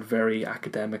going to sound very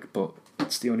academic, but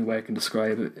it's the only way I can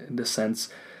describe it in this sense.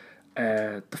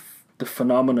 The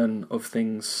phenomenon of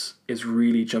things is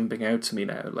really jumping out to me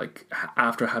now, like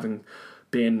after having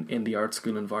been in the art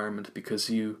school environment, because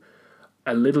a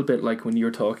little bit like when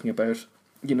you're talking about,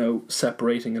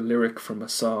 separating a lyric from a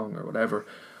song or whatever,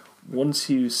 once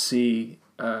you see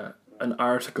an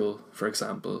article, for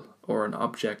example, or an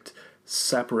object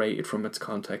separated from its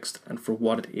context and for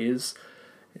what it is,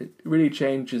 it really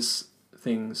changes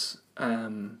things. I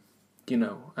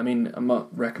mean, I'm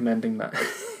not recommending that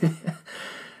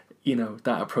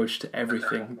that approach to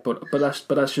everything, but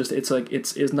that's just, it's like,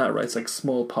 isn't that right? It's like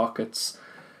small pockets.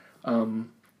 I don't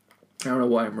know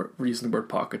why I'm using the word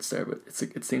pockets there, but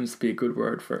it seems to be a good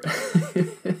word for it.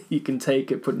 You can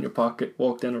take it, put it in your pocket,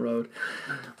 walk down a road,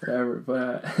 whatever.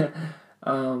 But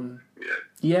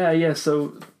yeah.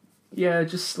 So yeah,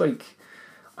 just like,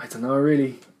 I don't know,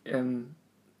 really.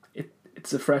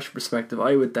 It's a fresh perspective.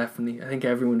 I think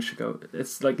everyone should go.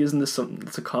 It's like, isn't this something?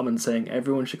 It's a common saying.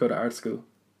 Everyone should go to art school.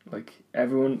 Like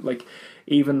everyone, like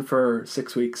even for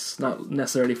 6 weeks, not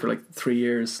necessarily for like 3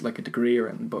 years, like a degree or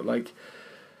anything, but like,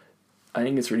 I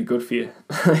think it's really good for you.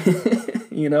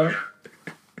 Yeah.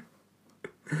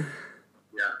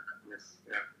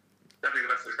 Definitely the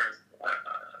best experience I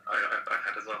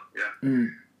had as well. Yeah.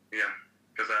 Yeah.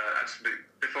 Because actually,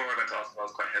 before I went to art school, I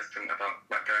was quite hesitant about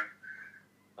going.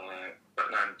 But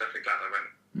no, I'm definitely glad I went.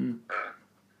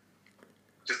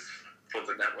 Just for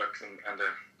the networks and the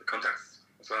contacts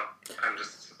as well, and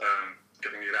just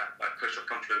giving you that push of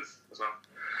confidence as well.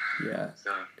 Yeah.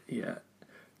 So yeah,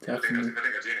 I definitely. think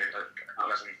at uni, like, I can't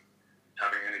imagine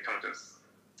having any confidence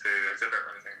to exhibit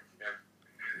or anything.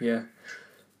 Yeah.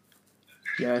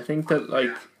 Yeah, I think that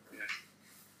like.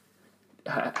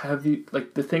 Have you,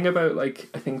 like, the thing about, like,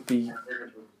 I think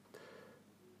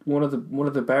one of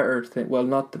the better thing, well,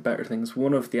 not the better things,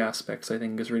 one of the aspects I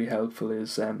think is really helpful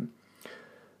is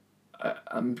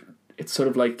it's sort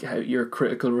of like how your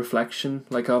critical reflection,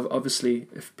 like, obviously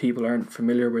if people aren't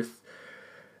familiar with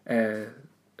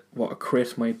what a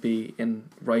crit might be in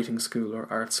writing school or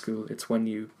art school, it's when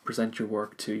you present your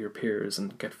work to your peers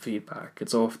and get feedback.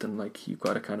 It's often like you've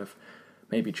got to kind of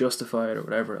maybe justify it or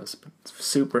whatever else, but it's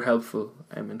super helpful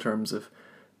in terms of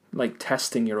like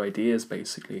testing your ideas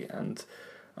basically. And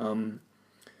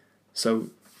so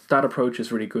that approach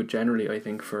is really good generally, I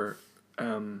think, for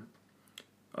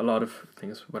a lot of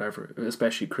things, whatever,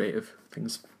 especially creative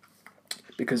things,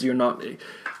 because you're not, do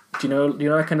you know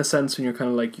that kind of sense when you're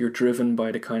kind of like, you're driven by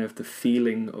the kind of the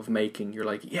feeling of making, you're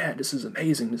like, yeah, this is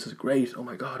amazing, this is great, oh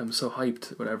my god, I'm so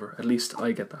hyped, whatever. At least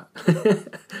I get that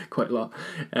quite a lot.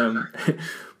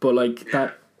 But like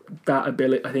that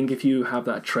ability, I think if you have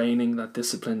that training, that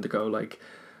discipline to go like,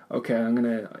 okay,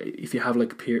 if you have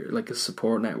like a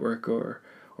support network, or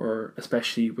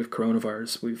especially with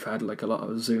coronavirus, we've had like a lot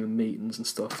of Zoom meetings and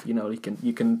stuff, you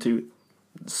can do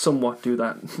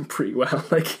that pretty well,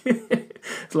 like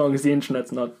as long as the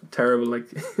internet's not terrible, like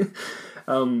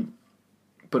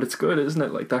but it's good, isn't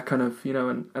it, like that kind of,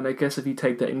 and I guess if you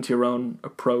take that into your own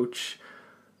approach,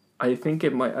 I think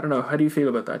it might, I don't know, how do you feel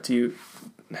about that?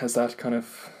 Has that kind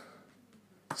of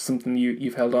something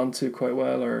you've held on to quite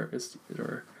well, or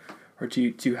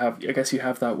do you have, I guess you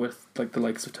have that with like the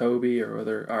likes of Toby or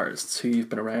other artists who you've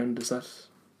been around, is that?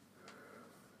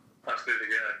 Absolutely,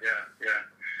 yeah,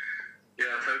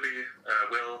 Toby,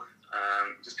 Will,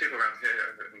 just people around here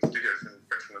in studios in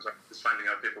Brixton as well, just finding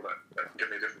out people that can give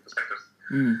me different perspectives.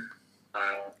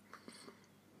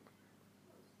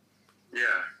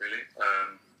 Yeah, really.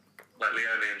 Like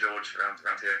Leonie and George around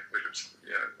here, we would,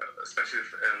 especially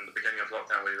in the beginning of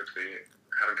lockdown, we would be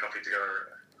having coffee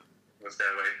together in the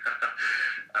stairway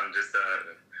and just,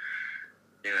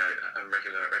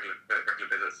 regular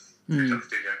visits to each other's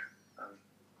studio.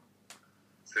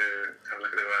 To have a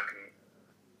look at their work and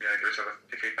give each other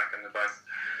feedback and advice.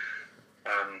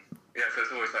 So it's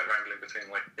always like wrangling between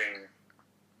like being,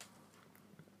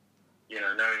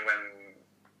 knowing when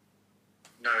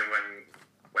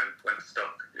to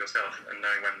stop yourself and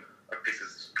knowing when a piece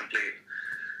is complete,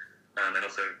 and then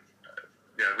also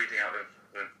weeding out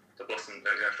the blossom,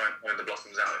 finding the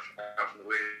blossoms out from the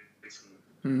weeds.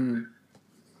 And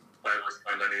I always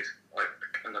find I need like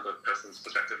another person's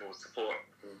perspective or support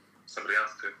from somebody else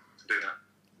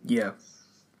Yeah.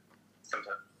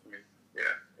 Sometimes,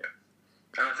 yeah.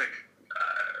 And I think,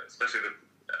 especially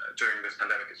during this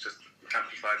pandemic, it's just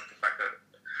amplified the fact that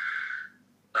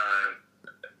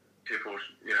people,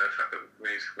 the fact that we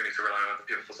need to rely on other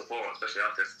people for support, especially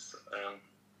artists.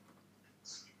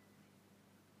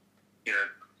 You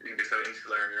can be so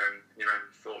insular in your own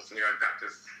thoughts and your own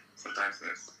practice sometimes,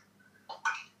 and it's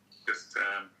just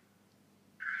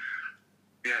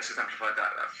it's just amplified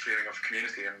that feeling of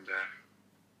community and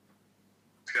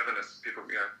togetherness. People,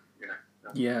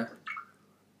 Yeah.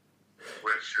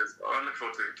 Which is, I look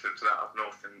forward to that up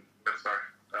north in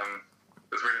Middlesbrough.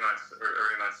 There's a really nice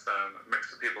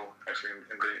mix of people actually in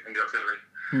the auxiliary.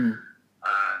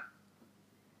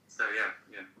 So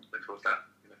look forward to that.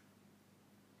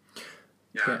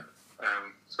 Yeah.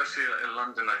 Especially in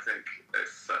London, I think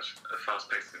it's such a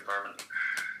fast-paced environment.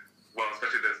 Well,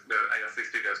 especially the ARC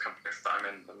Studios complex that I'm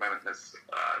in at the moment. There's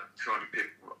 200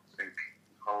 people, I think,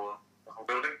 the whole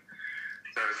building.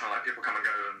 So it's not like people come and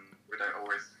go, and we don't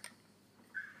always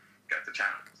get to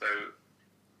chat. So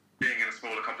being in a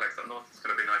smaller complex up north, it's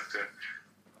going to be nice to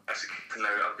actually get to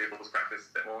know other people's practice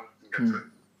a bit more and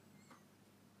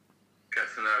get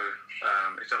to know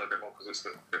each other a bit more, because it's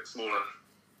a bit smaller,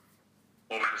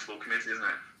 more manageable community, isn't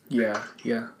it? Yeah,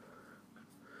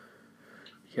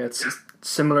 it's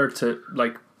similar to,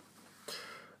 like,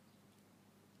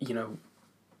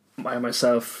 I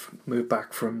myself moved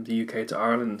back from the UK to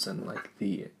Ireland, and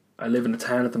I live in a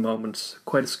town at the moment,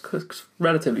 quite a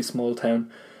relatively small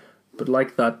town, but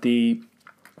like that, I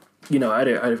had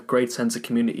a great sense of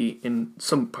community in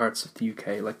some parts of the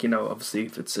UK. Like, obviously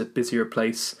if it's a busier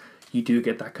place, you do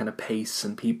get that kind of pace,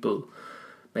 and people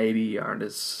maybe aren't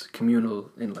as communal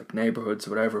in like neighborhoods or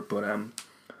whatever, but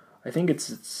I think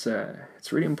it's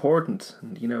really important,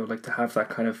 and to have that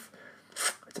kind of,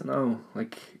 I don't know,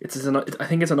 like I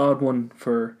think it's an odd one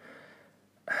for,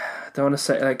 I don't want to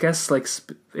say, I guess like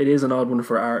it is an odd one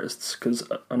for artists, because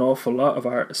an awful lot of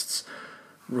artists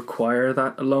require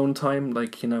that alone time.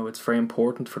 Like, it's very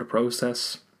important for the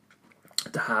process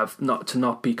to have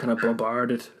not be kind of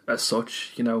bombarded as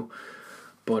such,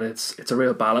 but it's a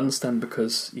real balance then,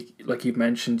 because like you've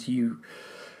mentioned,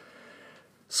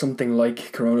 something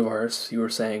like coronavirus, you were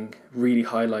saying, really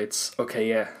highlights,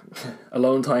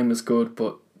 alone time is good,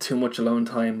 but too much alone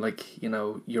time, like,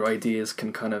 your ideas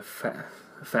can kind of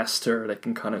fester, they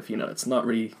can kind of, it's not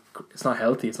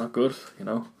healthy, it's not good,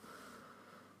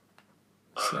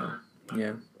 so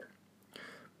yeah,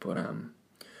 but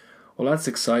well, that's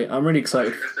exciting. I'm really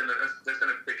excited. There's been a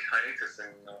big hiatus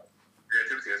in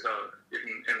creativity as well,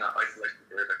 even in that isolation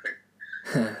period, I think.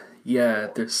 Yeah,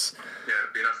 there's. Yeah,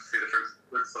 it'd be nice to see the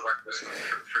fruits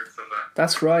of that.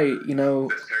 That's right. This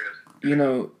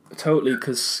period. Totally,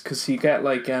 because you get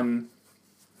like I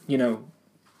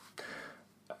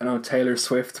know Taylor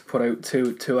Swift put out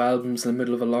two albums in the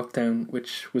middle of a lockdown,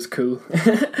 which was cool.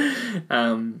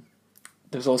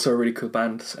 There's also a really cool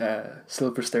band,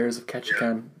 Silver Stairs of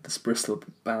Ketchikan, this Bristol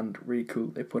band, really cool.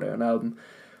 They put out an album,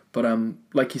 but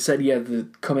like you said, the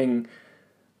coming,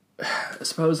 I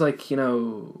suppose, like, the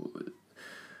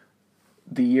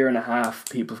year and a half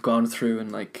people have gone through,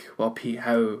 and like how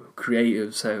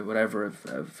creatives, how whatever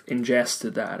have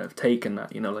ingested that, have taken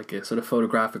that, like a sort of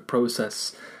photographic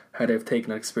process, how they've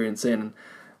taken that experience in,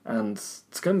 and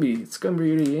it's gonna be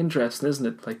really interesting, isn't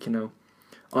it? Like,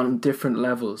 on different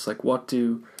levels, like what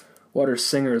are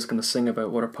singers going to sing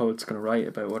about, what are poets going to write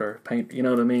about, what are paint, you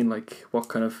know what I mean? Like, what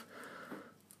kind of,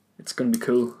 it's going to be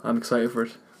cool. I'm excited for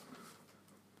it.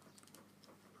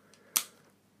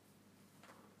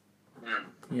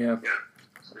 Yeah.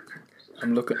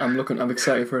 I'm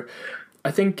excited for it.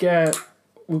 I think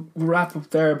we'll wrap up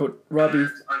there, but Robbie.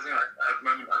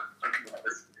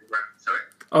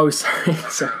 Oh, sorry.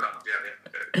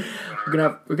 We're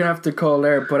gonna have to call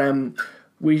there, but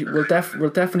we'll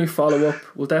definitely follow up.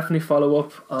 We'll definitely follow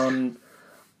up on.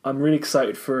 I'm really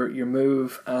excited for your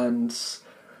move and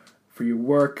for your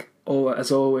work,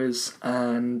 as always,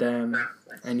 and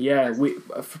yeah,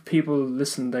 for people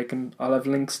listening, I'll have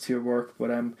links to your work, but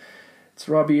it's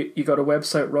Robbie. You got a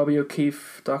website,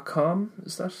 robbieo'keefe.com,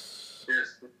 is that?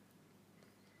 Yes.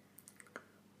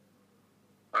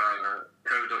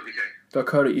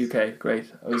 .co.uk.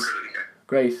 Great.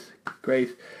 Great.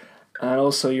 And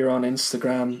also, you're on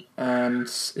Instagram. And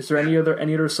is there any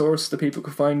other source that people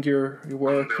could find your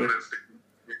work?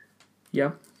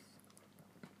 Yeah.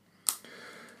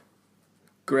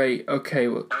 Great. Okay.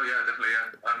 Well. Oh yeah, definitely.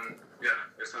 Yeah.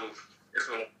 It's all.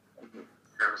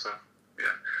 So,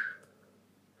 yeah.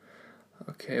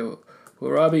 Okay. Well,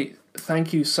 Robbie,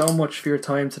 thank you so much for your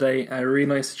time today. Really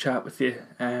nice to chat with you.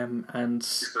 And.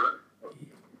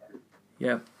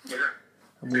 Yeah.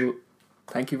 And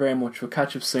thank you very much. We'll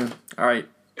catch up soon. All right.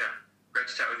 Yeah, great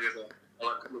to chat with you as well.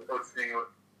 I look forward to seeing what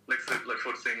you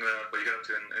get up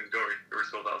to in Gory. Your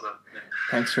result, that was up. Yeah.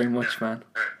 Thanks very much, man.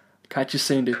 All right. Catch you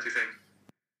soon, dude. Catch you soon.